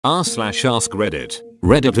r/AskReddit.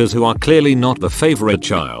 Redditors who are clearly not the favorite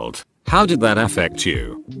child. How did that affect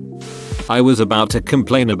you? I was about to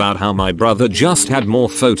complain about how my brother just had more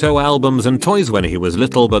photo albums and toys when he was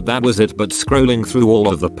little, but that was it. But scrolling through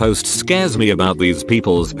all of the posts scares me about these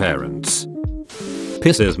people's parents.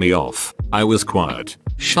 Pisses me off. I was quiet,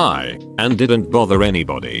 shy, and didn't bother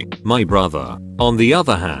anybody. My brother, on the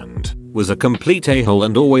other hand, was a complete a-hole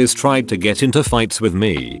and always tried to get into fights with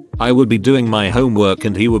me. I would be doing my homework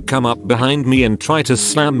and he would come up behind me and try to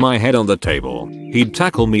slam my head on the table. He'd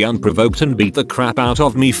tackle me unprovoked and beat the crap out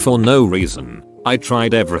of me for no reason. I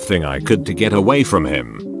tried everything I could to get away from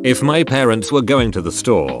him. If my parents were going to the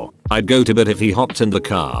store, I'd go to, but if he hopped in the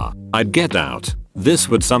car, I'd get out. This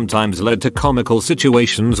would sometimes lead to comical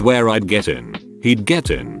situations where I'd get in, he'd get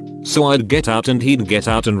in, so I'd get out and he'd get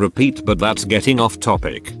out and repeat, but that's getting off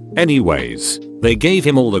topic. Anyways, they gave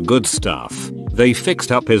him all the good stuff. They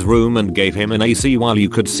fixed up his room and gave him an AC while you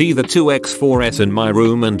could see the 2x4s in my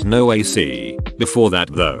room and no AC. Before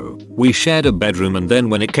that though, we shared a bedroom, and then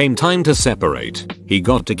when it came time to separate, he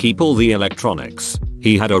got to keep all the electronics.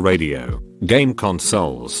 He had a radio, game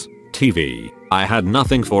consoles, TV. I had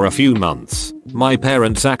nothing for a few months. My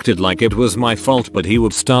parents acted like it was my fault, but he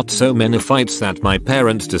would start so many fights that my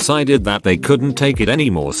parents decided that they couldn't take it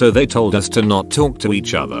anymore, so they told us to not talk to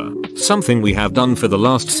each other. Something we have done for the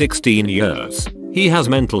last 16 years. He has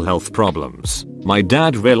mental health problems. My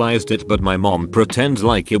dad realized it, but my mom pretends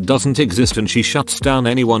like it doesn't exist and she shuts down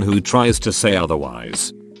anyone who tries to say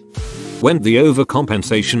otherwise. Went the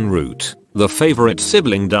overcompensation route. The favorite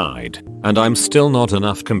sibling died, and I'm still not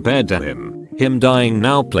enough compared to him. Him dying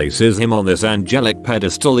now places him on this angelic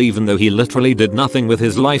pedestal, even though he literally did nothing with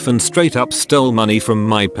his life and straight up stole money from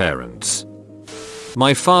my parents.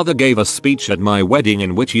 My father gave a speech at my wedding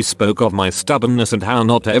in which he spoke of my stubbornness and how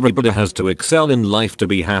not everybody has to excel in life to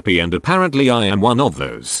be happy, and apparently I am one of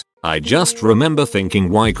those. I just remember thinking,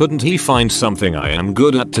 why couldn't he find something I am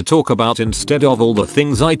good at to talk about instead of all the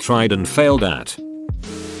things I tried and failed at?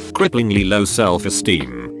 Cripplingly low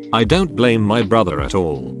self-esteem. I don't blame my brother at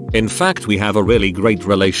all. In fact, we have a really great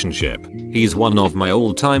relationship. He's one of my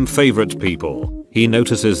all-time favorite people. He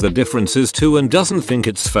notices the differences too and doesn't think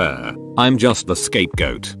it's fair. I'm just the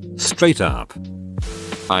scapegoat. Straight up.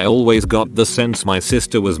 I always got the sense my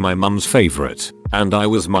sister was my mum's favorite, and I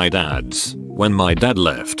was my dad's. When my dad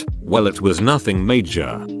left, well, it was nothing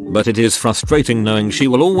major, but it is frustrating knowing she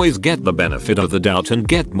will always get the benefit of the doubt and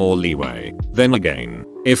get more leeway. Then again,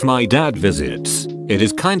 if my dad visits, it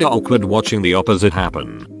is kinda awkward watching the opposite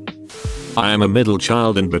happen. I am a middle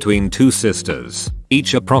child in between two sisters,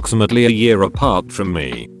 each approximately a year apart from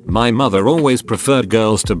me. My mother always preferred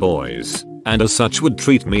girls to boys, and as such would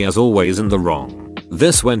treat me as always in the wrong.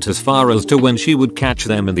 This went as far as to when she would catch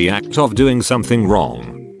them in the act of doing something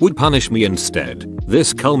wrong, would punish me instead.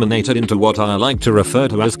 This culminated into what I like to refer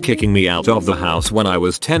to as kicking me out of the house when I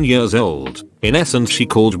was 10 years old. In essence, she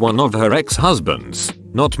called one of her ex-husbands,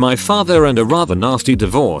 not my father, and a rather nasty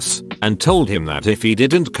divorce, and told him that if he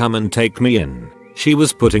didn't come and take me in, she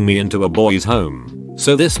was putting me into a boys' home.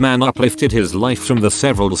 So this man uplifted his life from the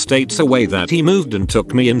several states away that he moved and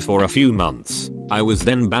took me in for a few months. I was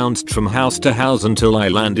then bounced from house to house until I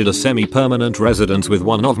landed a semi-permanent residence with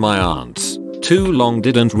one of my aunts. Too long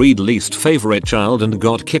didn't read least favorite child and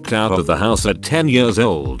got kicked out of the house at 10 years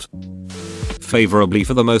old. Favorably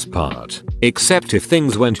for the most part, except if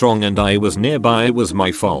things went wrong and I was nearby, it was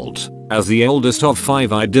my fault. As the oldest of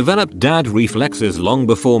 5, I developed dad reflexes long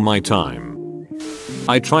before my time.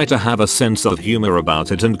 I try to have a sense of humor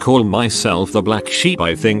about it and call myself the black sheep.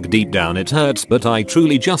 I think deep down it hurts, but I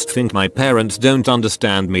truly just think my parents don't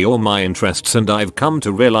understand me or my interests, and I've come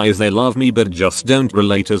to realize they love me but just don't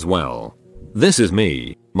relate as well. This is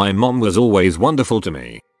me. My mom was always wonderful to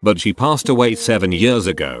me, but she passed away 7 years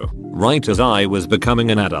ago, right as I was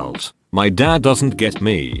becoming an adult. My dad doesn't get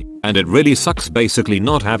me, and it really sucks basically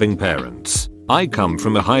not having parents. I come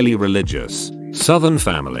from a highly religious Southern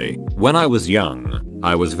family. When I was young,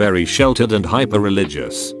 I was very sheltered and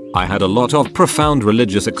hyper-religious. I had a lot of profound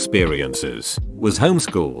religious experiences, was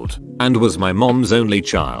homeschooled, and was my mom's only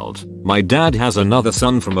child. My dad has another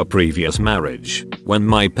son from a previous marriage. When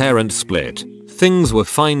my parents split, things were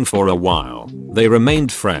fine for a while. They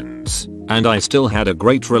remained friends, and I still had a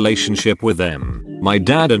great relationship with them. My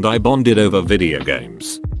dad and I bonded over video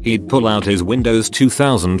games. He'd pull out his Windows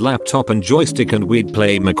 2000 laptop and joystick and we'd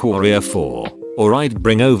play MacWarrior 4. Or I'd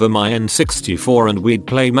bring over my N64 and we'd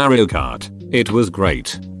play Mario Kart. It was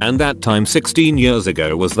great, and that time 16 years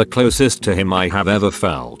ago was the closest to him I have ever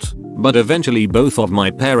felt. But eventually both of my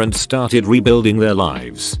parents started rebuilding their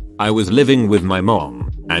lives. I was living with my mom,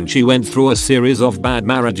 and she went through a series of bad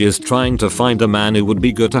marriages trying to find a man who would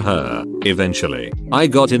be good to her. Eventually, I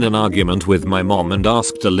got in an argument with my mom and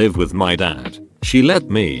asked to live with my dad. She let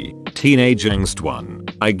me. Teenage angst one,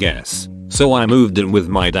 I guess. So I moved in with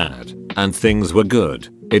my dad, and things were good.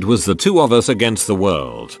 It was the two of us against the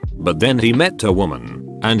world. But then he met a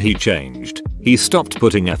woman, and he changed. He stopped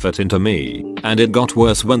putting effort into me, and it got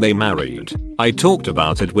worse when they married. I talked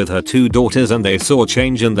about it with her two daughters and they saw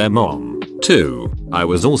change in their mom, too. I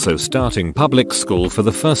was also starting public school for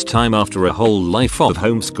the first time after a whole life of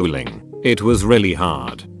homeschooling. It was really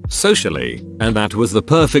hard, socially, and that was the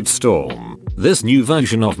perfect storm. This new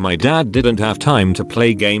version of my dad didn't have time to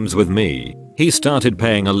play games with me. He started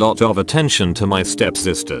paying a lot of attention to my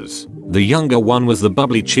stepsisters. The younger one was the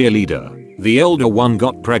bubbly cheerleader. The older one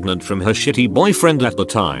got pregnant from her shitty boyfriend at the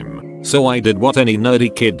time. So I did what any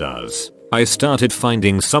nerdy kid does. I started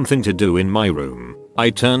finding something to do in my room. I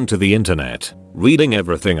turned to the internet, reading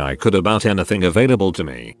everything I could about anything available to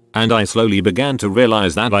me. And I slowly began to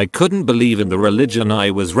realize that I couldn't believe in the religion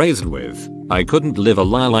I was raised with. I couldn't live a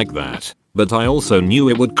lie like that. But I also knew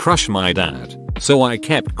it would crush my dad. So I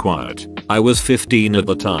kept quiet. I was 15 at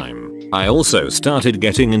the time. I also started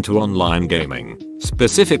getting into online gaming,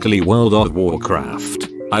 specifically World of Warcraft.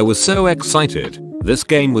 I was so excited. This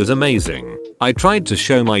game was amazing. I tried to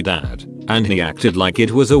show my dad, and he acted like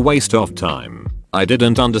it was a waste of time. I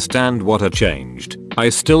didn't understand what had changed. I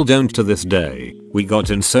still don't to this day. We got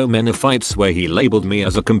in so many fights where he labeled me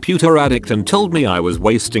as a computer addict and told me I was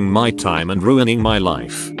wasting my time and ruining my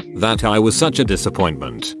life, that I was such a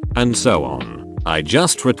disappointment, and so on. I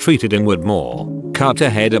just retreated inward more. Cut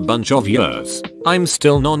ahead a bunch of years. I'm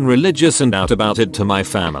still non-religious and out about it to my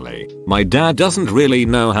family. My dad doesn't really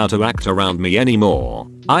know how to act around me anymore.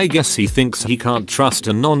 I guess he thinks he can't trust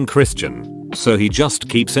a non-Christian. So he just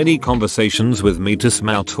keeps any conversations with me to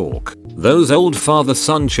small talk. Those old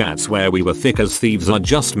father-son chats where we were thick as thieves are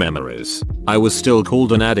just memories. I was still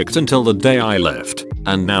called an addict until the day I left.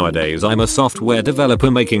 And nowadays I'm a software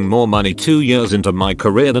developer making more money 2 years into my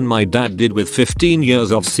career than my dad did with 15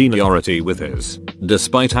 years of seniority with his.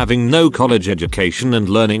 Despite having no college education and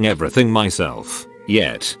learning everything myself.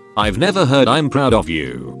 Yet, I've never heard "I'm proud of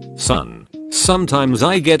you, son." Sometimes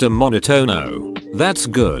I get a monotone "oh, that's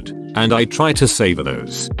good," and I try to savor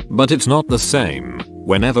those. But it's not the same.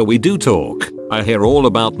 Whenever we do talk, I hear all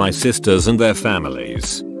about my sisters and their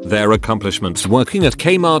families. Their accomplishments working at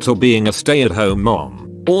Kmart or being a stay-at-home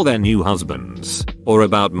mom, or their new husbands, or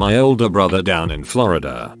about my older brother down in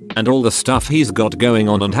Florida, and all the stuff he's got going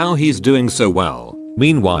on and how he's doing so well.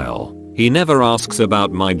 Meanwhile, he never asks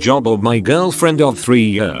about my job or my girlfriend of 3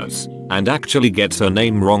 years, and actually gets her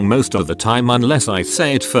name wrong most of the time unless I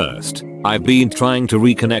say it first. I've been trying to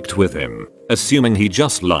reconnect with him, assuming he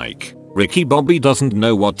just like Ricky Bobby doesn't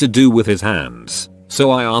know what to do with his hands. So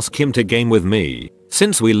I ask him to game with me.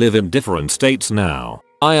 Since we live in different states now,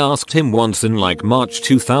 I asked him once in like March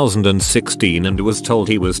 2016 and was told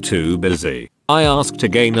he was too busy. I asked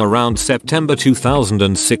again around September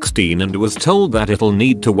 2016 and was told that it'll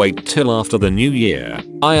need to wait till after the new year.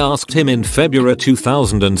 I asked him in February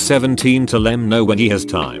 2017 to let him know when he has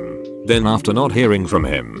time. Then after not hearing from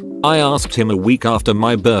him, I asked him a week after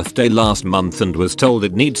my birthday last month and was told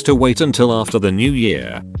it needs to wait until after the new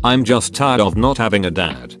year. I'm just tired of not having a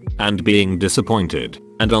dad and being disappointed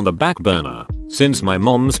and on the back burner. Since my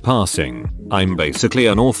mom's passing, I'm basically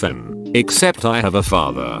an orphan, except I have a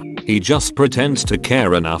father. He just pretends to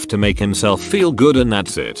care enough to make himself feel good and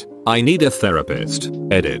that's it. I need a therapist.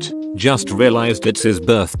 Edit. Just realized it's his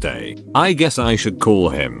birthday. I guess I should call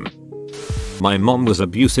him. My mom was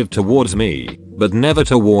abusive towards me, but never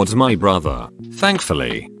towards my brother.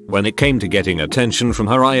 Thankfully, when it came to getting attention from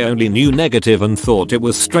her I only knew negative and thought it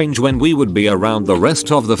was strange when we would be around the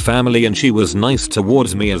rest of the family and she was nice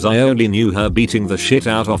towards me as I only knew her beating the shit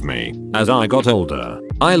out of me. As I got older,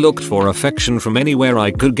 I looked for affection from anywhere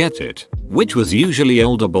I could get it, which was usually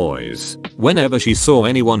older boys. Whenever she saw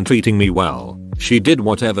anyone treating me well, she did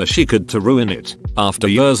whatever she could to ruin it. After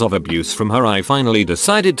years of abuse from her I finally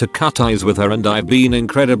decided to cut ties with her and I've been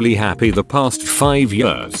incredibly happy the past 5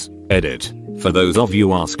 years. Edit. For those of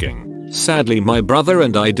you asking, sadly my brother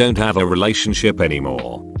and I don't have a relationship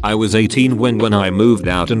anymore. I was 18 when I moved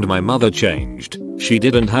out and my mother changed. She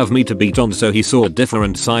didn't have me to beat on so he saw a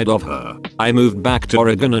different side of her. I moved back to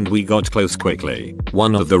Oregon and we got close quickly.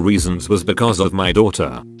 One of the reasons was because of my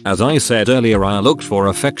daughter. As I said earlier I looked for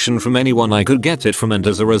affection from anyone I could get it from and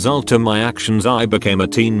as a result of my actions I became a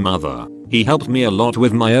teen mother. He helped me a lot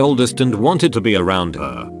with my oldest and wanted to be around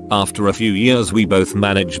her. After a few years we both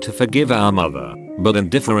managed to forgive our mother, but in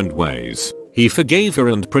different ways. He forgave her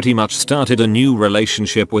and pretty much started a new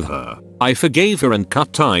relationship with her. I forgave her and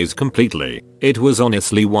cut ties completely. It was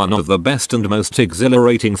honestly one of the best and most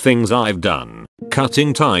exhilarating things I've done.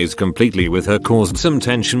 Cutting ties completely with her caused some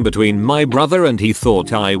tension between my brother and he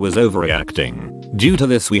thought I was overreacting. Due to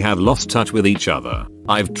this we have lost touch with each other.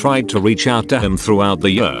 I've tried to reach out to him throughout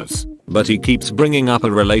the years, but he keeps bringing up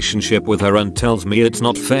a relationship with her and tells me it's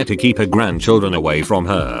not fair to keep her grandchildren away from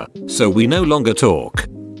her, so we no longer talk.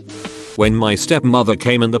 When my stepmother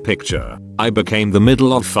came in the picture, I became the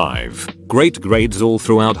middle of 5 great grades all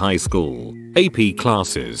throughout high school, AP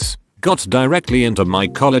classes, got directly into my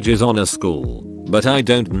college's honor school, but I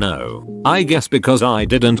don't know, I guess because I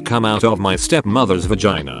didn't come out of my stepmother's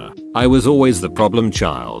vagina. I was always the problem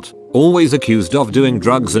child, always accused of doing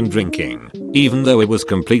drugs and drinking, even though it was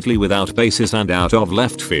completely without basis and out of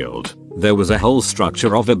left field. There was a whole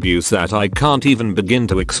structure of abuse that I can't even begin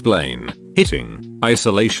to explain. Hitting,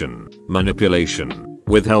 isolation, manipulation,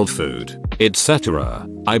 withheld food, etc.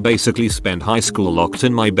 I basically spent high school locked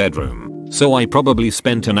in my bedroom, so I probably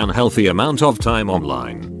spent an unhealthy amount of time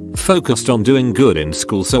online, focused on doing good in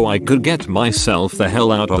school so I could get myself the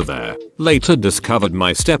hell out of there. Later discovered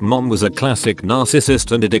my stepmom was a classic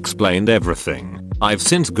narcissist and it explained everything. I've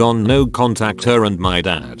since gone no contact her and my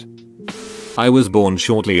dad. I was born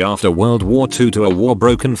shortly after World War II to a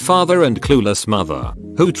war-broken father and clueless mother,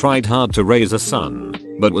 who tried hard to raise a son,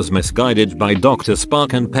 but was misguided by Dr.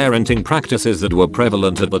 Spark and parenting practices that were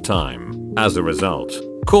prevalent at the time. As a result,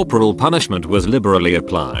 corporal punishment was liberally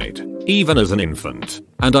applied, even as an infant,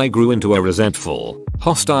 and I grew into a resentful,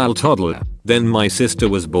 hostile toddler. Then my sister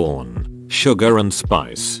was born, sugar and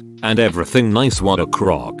spice, and everything nice. What a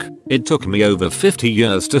crock. It took me over 50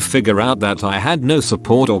 years to figure out that I had no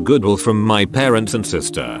support or goodwill from my parents and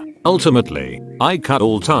sister. Ultimately, I cut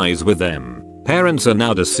all ties with them. Parents are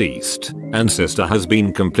now deceased, and sister has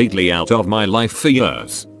been completely out of my life for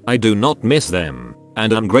years. I do not miss them,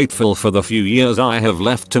 and I'm grateful for the few years I have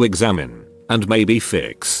left to examine, and maybe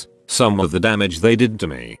fix, some of the damage they did to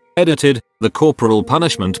me. Edited, the corporal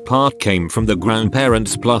punishment part came from the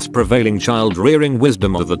grandparents plus prevailing child rearing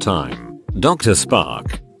wisdom of the time. Dr.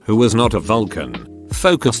 Spark, who was not a Vulcan,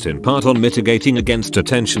 focused in part on mitigating against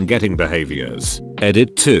attention-getting behaviors.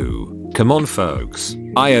 Edit 2. Come on folks,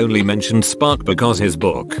 I only mentioned Spark because his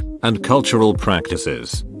book and cultural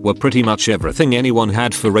practices were pretty much everything anyone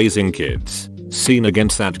had for raising kids. Seen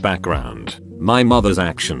against that background, my mother's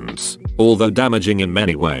actions, although damaging in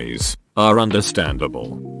many ways, are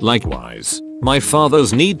understandable. Likewise, my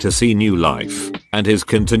father's need to see new life, and his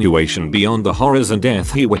continuation beyond the horrors and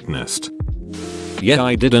death he witnessed. Yet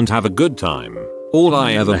I didn't have a good time. All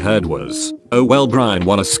I ever heard was, oh well, Brian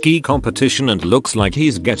won a ski competition and looks like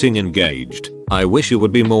he's getting engaged. I wish you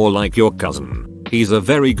would be more like your cousin. He's a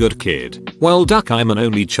very good kid. Well duck, I'm an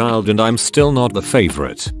only child and I'm still not the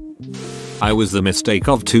favorite. I was the mistake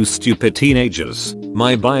of 2 stupid teenagers.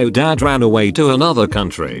 My bio dad ran away to another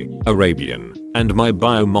country, Arabian, and my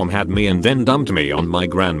bio mom had me and then dumped me on my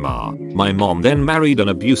grandma. My mom then married an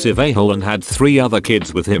abusive a-hole and had 3 other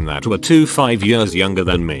kids with him that were 5 years younger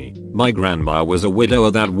than me. My grandma was a widower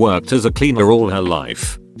that worked as a cleaner all her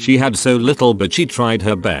life. She had so little but she tried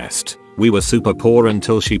her best. We were super poor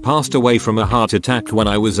until she passed away from a heart attack when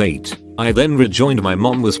I was 8. I then rejoined. My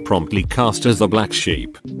mom was promptly cast as the black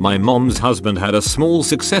sheep. My mom's husband had a small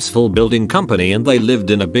successful building company and they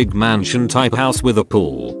lived in a big mansion type house with a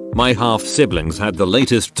pool. My half siblings had the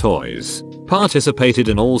latest toys, participated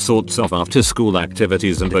in all sorts of after school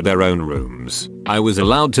activities and had their own rooms. I was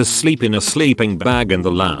allowed to sleep in a sleeping bag in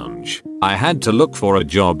the lounge. I had to look for a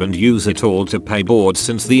job and use it all to pay board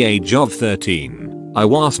since the age of 13. I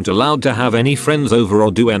wasn't allowed to have any friends over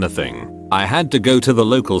or do anything. I had to go to the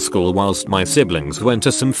local school whilst my siblings went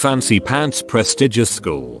to some fancy pants prestigious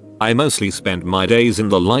school. I mostly spent my days in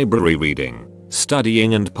the library reading,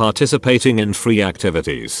 studying and participating in free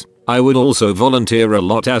activities. I would also volunteer a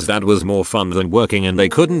lot as that was more fun than working and they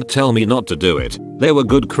couldn't tell me not to do it. They were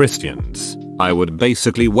good Christians. I would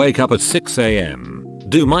basically wake up at 6 AM,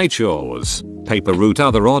 do my chores, paper route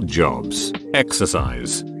other odd jobs,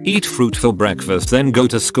 exercise, eat fruit for breakfast, then go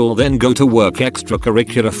to school, then go to work,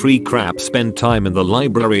 extracurricular free crap, spend time in the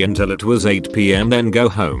library until it was 8 PM, then go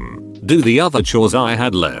home, do the other chores I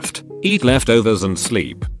had left, eat leftovers and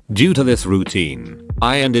sleep. Due to this routine,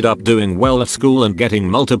 I ended up doing well at school and getting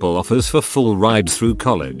multiple offers for full rides through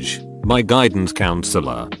college. My guidance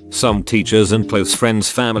counselor, some teachers and close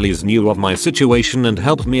friends' families knew of my situation and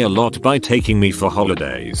helped me a lot by taking me for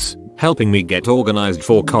holidays, helping me get organized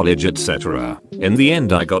for college, etc. In the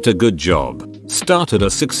end I got a good job, Started a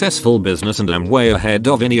successful business and am way ahead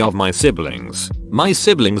of any of my siblings. My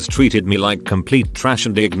siblings treated me like complete trash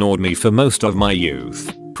and ignored me for most of my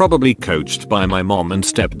youth. Probably coached by my mom and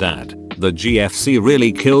stepdad. The GFC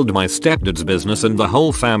really killed my stepdad's business and the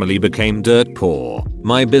whole family became dirt poor.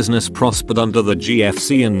 My business prospered under the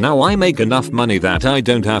GFC and now I make enough money that I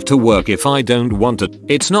don't have to work if I don't want it.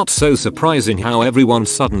 It's not so surprising how everyone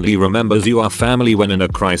suddenly remembers you are family when in a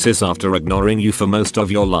crisis after ignoring you for most of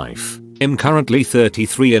your life. I'm currently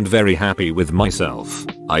 33 and very happy with myself.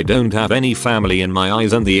 I don't have any family in my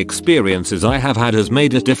eyes and the experiences I have had has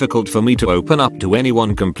made it difficult for me to open up to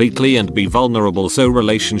anyone completely and be vulnerable, so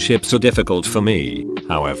relationships are difficult for me.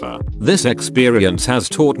 However, this experience has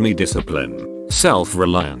taught me discipline,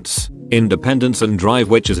 self-reliance, independence and drive,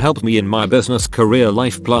 which has helped me in my business, career,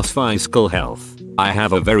 life plus physical health. I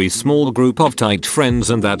have a very small group of tight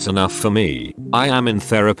friends and that's enough for me. I am in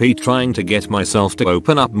therapy trying to get myself to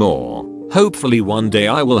open up more. Hopefully one day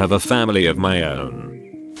I will have a family of my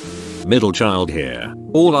own. Middle child here.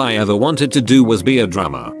 All I ever wanted to do was be a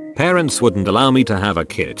drummer. Parents wouldn't allow me to have a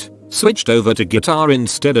kit. Switched over to guitar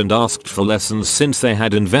instead and asked for lessons since they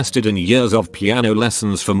had invested in years of piano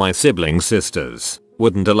lessons for my sibling sisters.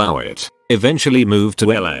 Wouldn't allow it. Eventually moved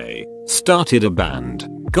to LA. Started a band.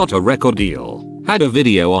 Got a record deal. Had a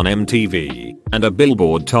video on MTV. And a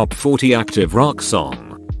Billboard Top 40 active rock song.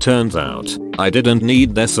 Turns out, I didn't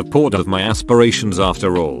need their support of my aspirations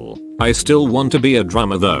after all. I still want to be a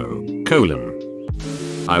drummer though.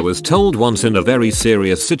 I was told once in a very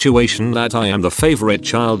serious situation that I am the favorite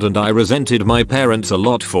child and I resented my parents a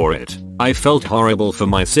lot for it. I felt horrible for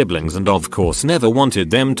my siblings and of course never wanted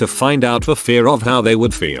them to find out for fear of how they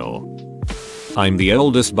would feel. I'm the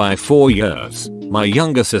oldest by 4 years. My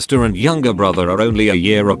younger sister and younger brother are only a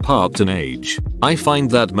year apart in age. I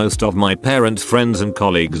find that most of my parents' friends and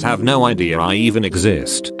colleagues have no idea I even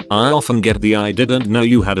exist. I often get the "I didn't know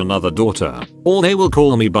you had another daughter," or they will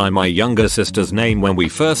call me by my younger sister's name when we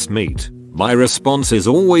first meet. My response is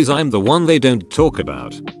always I'm the one they don't talk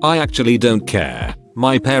about. I actually don't care.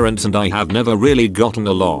 My parents and I have never really gotten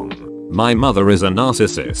along. My mother is a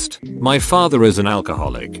narcissist. My father is an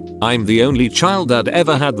alcoholic. I'm the only child that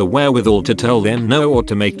ever had the wherewithal to tell them no or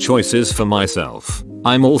to make choices for myself.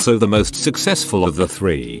 I'm also the most successful of the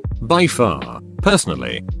three, by far.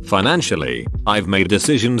 Personally, financially, I've made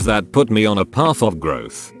decisions that put me on a path of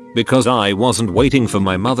growth. Because I wasn't waiting for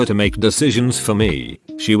my mother to make decisions for me.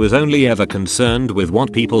 She was only ever concerned with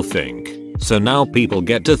what people think. So now people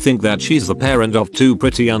get to think that she's the parent of two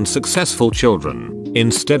pretty unsuccessful children.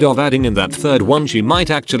 Instead of adding in that third one she might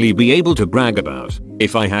actually be able to brag about.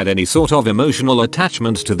 If I had any sort of emotional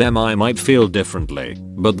attachment to them I might feel differently.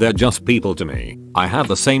 But they're just people to me. I have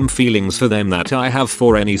the same feelings for them that I have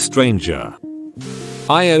for any stranger.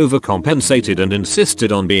 I overcompensated and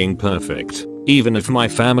insisted on being perfect. Even if my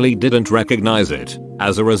family didn't recognize it.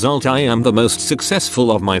 As a result I am the most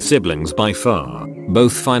successful of my siblings by far.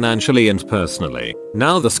 Both financially and personally.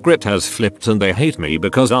 Now the script has flipped and they hate me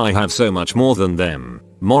because I have so much more than them.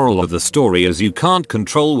 Moral of the story is you can't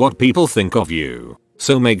control what people think of you.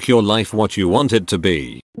 So make your life what you want it to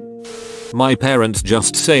be. My parents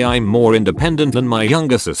just say I'm more independent than my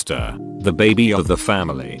younger sister, the baby of the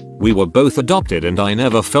family. We were both adopted and I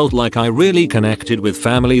never felt like I really connected with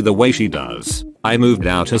family the way she does. I moved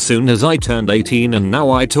out as soon as I turned 18 and now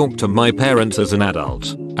I talk to my parents as an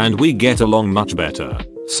adult. And we get along much better.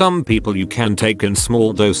 Some people you can take in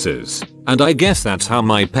small doses. And I guess that's how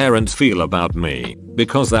my parents feel about me.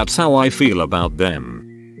 Because that's how I feel about them.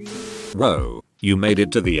 Whoa. You made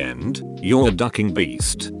it to the end? You're a ducking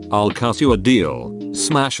beast. I'll cut you a deal.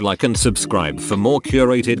 Smash like and subscribe for more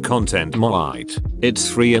curated content. It's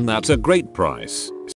free and that's a great price.